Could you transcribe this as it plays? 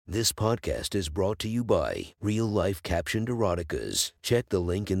This podcast is brought to you by Real Life Captioned Eroticas. Check the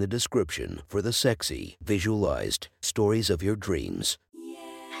link in the description for the sexy, visualized stories of your dreams.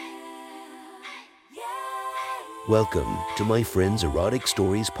 Welcome to my friend's Erotic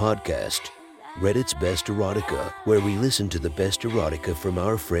Stories podcast, Reddit's Best Erotica, where we listen to the best erotica from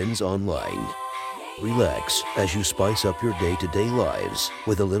our friends online. Relax as you spice up your day-to-day lives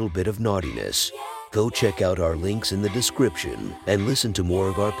with a little bit of naughtiness. Go check out our links in the description and listen to more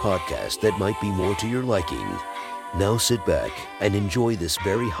of our podcast that might be more to your liking. Now sit back and enjoy this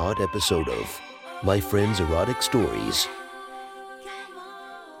very hot episode of My Friend's Erotic Stories.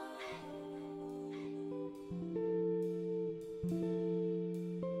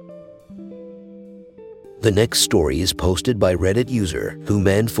 The next story is posted by Reddit user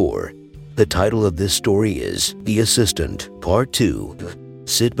WhoMan4. The title of this story is The Assistant, Part 2.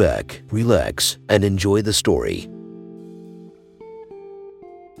 Sit back, relax, and enjoy the story.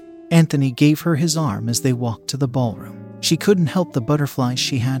 Anthony gave her his arm as they walked to the ballroom. She couldn't help the butterflies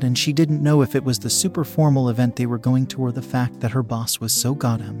she had, and she didn't know if it was the super formal event they were going to or the fact that her boss was so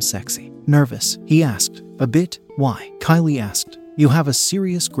goddamn sexy. Nervous, he asked. A bit. Why? Kylie asked. You have a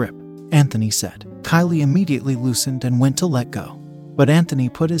serious grip, Anthony said. Kylie immediately loosened and went to let go, but Anthony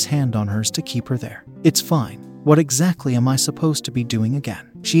put his hand on hers to keep her there. It's fine. What exactly am I supposed to be doing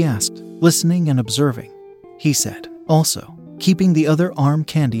again? She asked. Listening and observing, he said. Also, keeping the other arm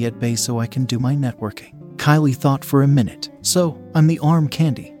candy at bay so I can do my networking. Kylie thought for a minute. So, I'm the arm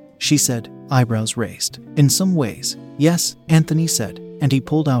candy, she said, eyebrows raised. In some ways, yes, Anthony said, and he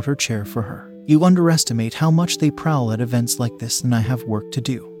pulled out her chair for her. You underestimate how much they prowl at events like this, and I have work to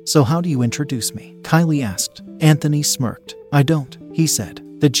do. So how do you introduce me? Kylie asked. Anthony smirked. I don't, he said.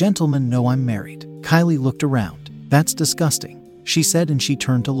 The gentlemen know I'm married. Kylie looked around. That's disgusting, she said, and she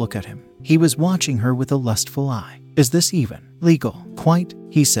turned to look at him. He was watching her with a lustful eye. Is this even legal? Quite,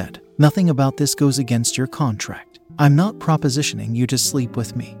 he said. Nothing about this goes against your contract. I'm not propositioning you to sleep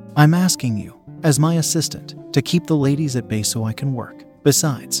with me. I'm asking you, as my assistant, to keep the ladies at bay so I can work.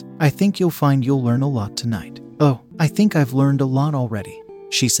 Besides, I think you'll find you'll learn a lot tonight. Oh, I think I've learned a lot already,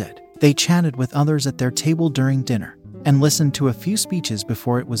 she said. They chatted with others at their table during dinner and listened to a few speeches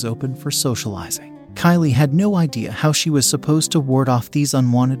before it was open for socializing. Kylie had no idea how she was supposed to ward off these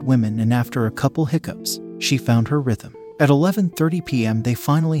unwanted women, and after a couple hiccups, she found her rhythm. At 11:30 p.m. they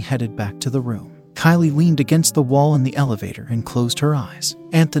finally headed back to the room. Kylie leaned against the wall in the elevator and closed her eyes.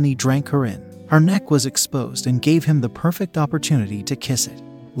 Anthony drank her in. Her neck was exposed and gave him the perfect opportunity to kiss it,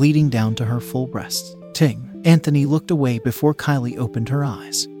 leading down to her full breasts. Ting. Anthony looked away before Kylie opened her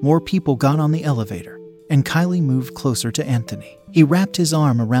eyes. More people got on the elevator, and Kylie moved closer to Anthony. He wrapped his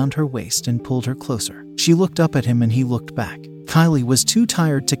arm around her waist and pulled her closer. She looked up at him and he looked back. Kylie was too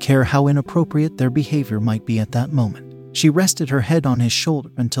tired to care how inappropriate their behavior might be at that moment. She rested her head on his shoulder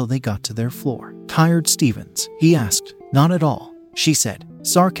until they got to their floor. Tired, Stevens? He asked. Not at all, she said,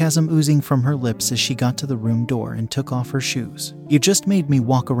 sarcasm oozing from her lips as she got to the room door and took off her shoes. You just made me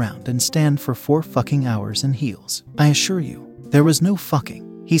walk around and stand for 4 fucking hours in heels. I assure you, there was no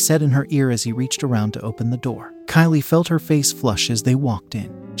fucking, he said in her ear as he reached around to open the door. Kylie felt her face flush as they walked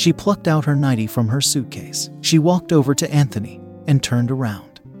in. She plucked out her nightie from her suitcase. She walked over to Anthony and turned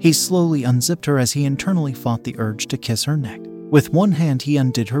around. He slowly unzipped her as he internally fought the urge to kiss her neck. With one hand he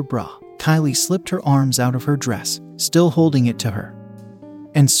undid her bra. Kylie slipped her arms out of her dress, still holding it to her,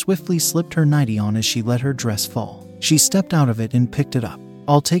 and swiftly slipped her nightie on as she let her dress fall. She stepped out of it and picked it up.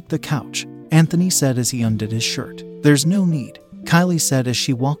 I'll take the couch, Anthony said as he undid his shirt. There's no need, Kylie said as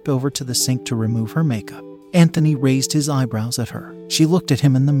she walked over to the sink to remove her makeup. Anthony raised his eyebrows at her. She looked at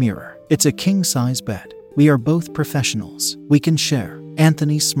him in the mirror. It's a king-size bed. We are both professionals. We can share.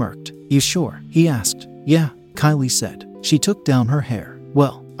 Anthony smirked. You sure? He asked. Yeah, Kylie said. She took down her hair.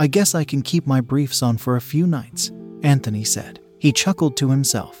 Well, I guess I can keep my briefs on for a few nights, Anthony said. He chuckled to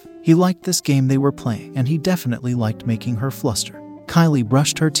himself. He liked this game they were playing, and he definitely liked making her fluster. Kylie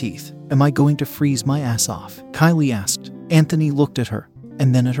brushed her teeth. Am I going to freeze my ass off? Kylie asked. Anthony looked at her,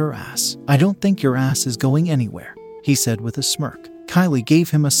 and then at her ass. I don't think your ass is going anywhere, he said with a smirk. Kylie gave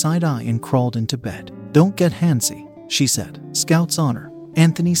him a side eye and crawled into bed. Don't get handsy, she said. Scout's honor,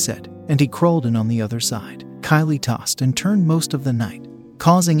 Anthony said, and he crawled in on the other side. Kylie tossed and turned most of the night,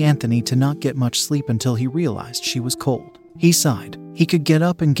 causing Anthony to not get much sleep until he realized she was cold. He sighed. He could get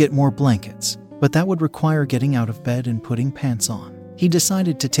up and get more blankets, but that would require getting out of bed and putting pants on. He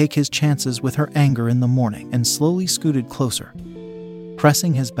decided to take his chances with her anger in the morning and slowly scooted closer,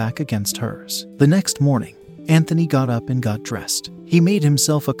 pressing his back against hers. The next morning, Anthony got up and got dressed. He made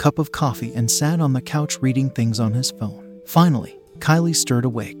himself a cup of coffee and sat on the couch reading things on his phone. Finally, Kylie stirred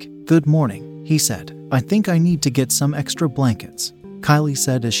awake. Good morning, he said. I think I need to get some extra blankets. Kylie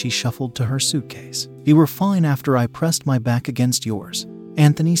said as she shuffled to her suitcase. You were fine after I pressed my back against yours,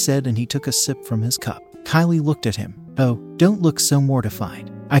 Anthony said, and he took a sip from his cup. Kylie looked at him. Oh, don't look so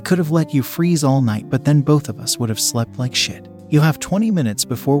mortified. I could have let you freeze all night, but then both of us would have slept like shit. You have 20 minutes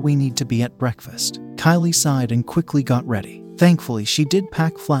before we need to be at breakfast. Kylie sighed and quickly got ready. Thankfully, she did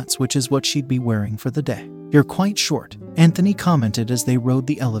pack flats, which is what she'd be wearing for the day. You're quite short, Anthony commented as they rode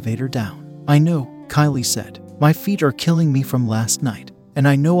the elevator down. I know, Kylie said. My feet are killing me from last night, and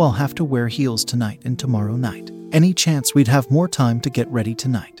I know I'll have to wear heels tonight and tomorrow night. Any chance we'd have more time to get ready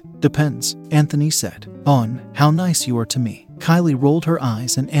tonight? Depends, Anthony said. On how nice you are to me. Kylie rolled her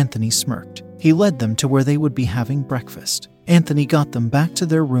eyes and Anthony smirked. He led them to where they would be having breakfast. Anthony got them back to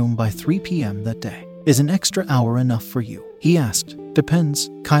their room by 3 p.m. that day. Is an extra hour enough for you? He asked. Depends,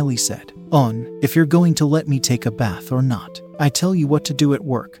 Kylie said. On if you're going to let me take a bath or not. I tell you what to do at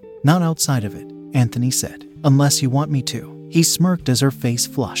work, not outside of it, Anthony said. Unless you want me to. He smirked as her face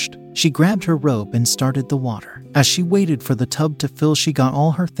flushed. She grabbed her robe and started the water. As she waited for the tub to fill, she got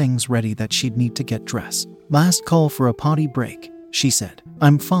all her things ready that she'd need to get dressed. Last call for a potty break, she said.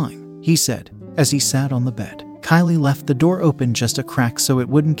 I'm fine, he said, as he sat on the bed. Kylie left the door open just a crack so it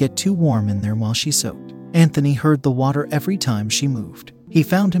wouldn't get too warm in there while she soaked. Anthony heard the water every time she moved. He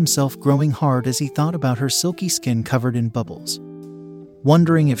found himself growing hard as he thought about her silky skin covered in bubbles,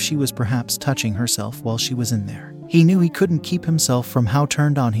 wondering if she was perhaps touching herself while she was in there. He knew he couldn't keep himself from how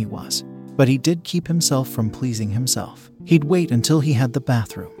turned on he was, but he did keep himself from pleasing himself. He'd wait until he had the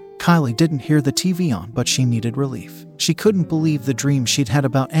bathroom. Kylie didn't hear the TV on, but she needed relief. She couldn't believe the dream she'd had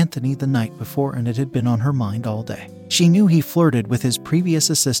about Anthony the night before, and it had been on her mind all day. She knew he flirted with his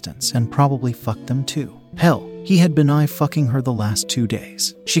previous assistants and probably fucked them too. Hell, he had been fucking her the last 2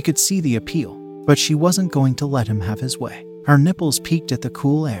 days. She could see the appeal, but she wasn't going to let him have his way. Her nipples peeked at the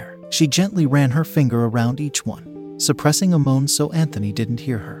cool air. She gently ran her finger around each one, suppressing a moan so Anthony didn't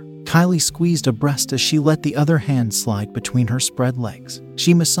hear her. Kylie squeezed a breast as she let the other hand slide between her spread legs.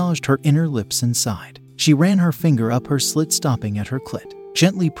 She massaged her inner lips and sighed. She ran her finger up her slit, stopping at her clit.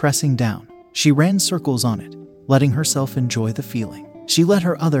 Gently pressing down, she ran circles on it, letting herself enjoy the feeling. She let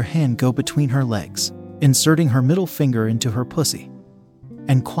her other hand go between her legs, inserting her middle finger into her pussy,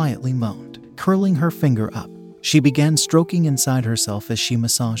 and quietly moaned. Curling her finger up, she began stroking inside herself as she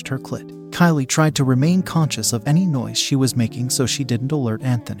massaged her clit. Kylie tried to remain conscious of any noise she was making so she didn't alert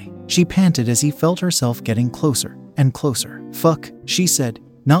Anthony. She panted as he felt herself getting closer and closer. Fuck, she said,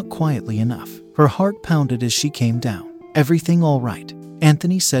 not quietly enough. Her heart pounded as she came down. Everything all right?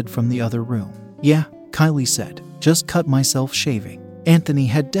 Anthony said from the other room. Yeah, Kylie said. Just cut myself shaving. Anthony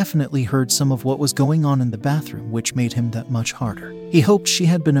had definitely heard some of what was going on in the bathroom, which made him that much harder. He hoped she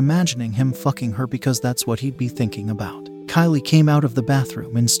had been imagining him fucking her, because that's what he'd be thinking about. Kylie came out of the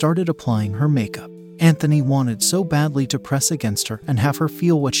bathroom and started applying her makeup. Anthony wanted so badly to press against her and have her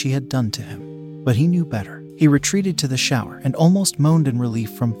feel what she had done to him, but he knew better. He retreated to the shower and almost moaned in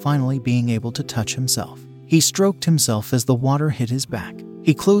relief from finally being able to touch himself. He stroked himself as the water hit his back.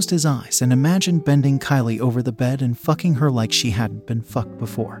 He closed his eyes and imagined bending Kylie over the bed and fucking her like she hadn't been fucked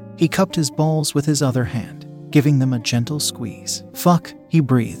before. He cupped his balls with his other hand, giving them a gentle squeeze. Fuck, he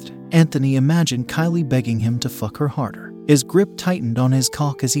breathed. Anthony imagined Kylie begging him to fuck her harder. His grip tightened on his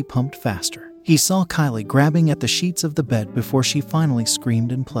cock as he pumped faster. He saw Kylie grabbing at the sheets of the bed before she finally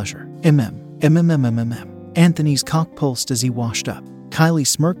screamed in pleasure. Anthony's cock pulsed as he washed up. Kylie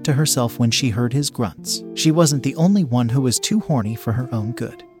smirked to herself when she heard his grunts. She wasn't the only one who was too horny for her own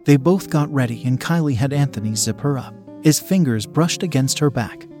good. They both got ready and Kylie had Anthony zip her up. His fingers brushed against her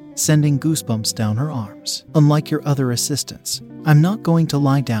back, sending goosebumps down her arms. Unlike your other assistants, I'm not going to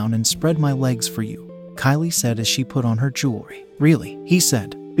lie down and spread my legs for you, Kylie said as she put on her jewelry. Really? He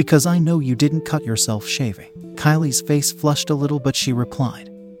said, because I know you didn't cut yourself shaving. Kylie's face flushed a little, but she replied,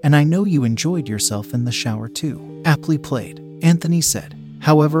 and I know you enjoyed yourself in the shower too. Aptly played, Anthony said.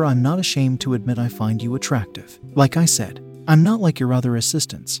 However, I'm not ashamed to admit I find you attractive. Like I said, I'm not like your other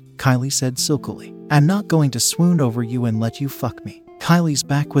assistants, Kylie said silkily. I'm not going to swoon over you and let you fuck me. Kylie's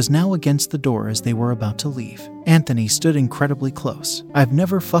back was now against the door as they were about to leave. Anthony stood incredibly close. I've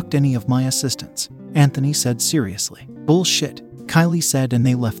never fucked any of my assistants, Anthony said seriously. Bullshit, Kylie said, and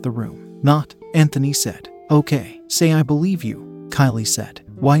they left the room. Not, Anthony said. Okay, say I believe you, Kylie said.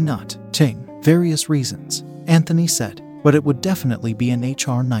 Why not? Ting. Various reasons, Anthony said, but it would definitely be an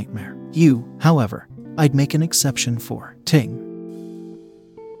HR nightmare. You, however, I'd make an exception for. Ting.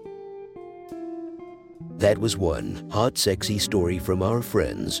 That was one hot, sexy story from our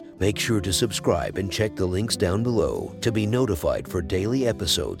friends. Make sure to subscribe and check the links down below to be notified for daily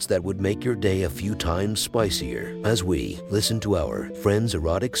episodes that would make your day a few times spicier as we listen to our friends'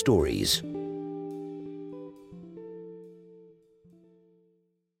 erotic stories.